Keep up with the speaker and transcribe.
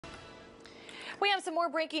We have some more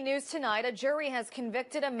breaking news tonight. A jury has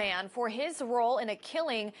convicted a man for his role in a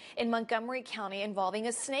killing in Montgomery County involving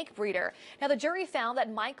a snake breeder. Now, the jury found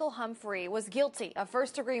that Michael Humphrey was guilty of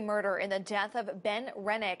first-degree murder in the death of Ben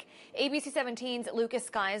Renick. ABC 17's Lucas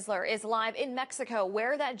Geisler is live in Mexico,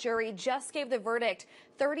 where that jury just gave the verdict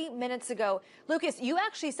 30 minutes ago. Lucas, you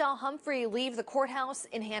actually saw Humphrey leave the courthouse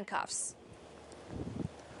in handcuffs.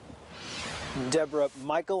 Deborah,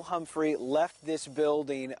 Michael Humphrey left this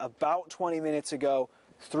building about 20 minutes ago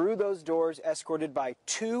through those doors, escorted by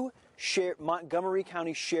two Montgomery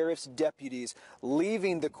County Sheriff's deputies,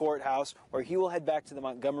 leaving the courthouse where he will head back to the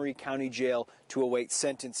Montgomery County Jail to await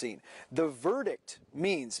sentencing. The verdict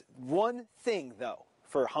means one thing, though,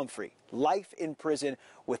 for Humphrey: life in prison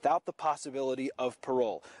without the possibility of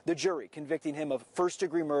parole. The jury convicting him of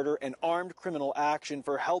first-degree murder and armed criminal action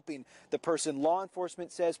for helping the person law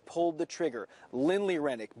enforcement says pulled the trigger, Lindley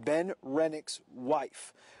Renick, Ben Renick's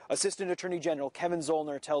wife. Assistant Attorney General Kevin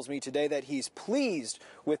Zollner tells me today that he's pleased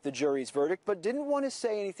with the jury's verdict, but didn't want to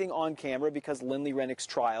say anything on camera because Lindley Renick's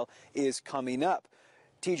trial is coming up.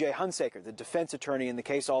 TJ Hunsaker, the defense attorney in the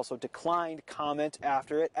case, also declined comment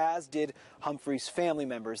after it, as did Humphrey's family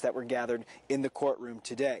members that were gathered in the courtroom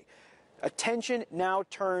today. Attention now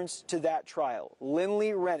turns to that trial.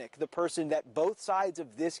 Lindley Renick, the person that both sides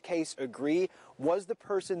of this case agree was the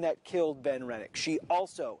person that killed Ben Renick. She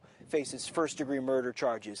also faces first-degree murder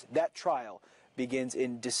charges. That trial begins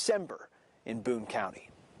in December in Boone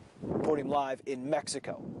County. Reporting live in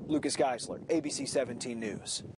Mexico, Lucas Geisler, ABC 17 News.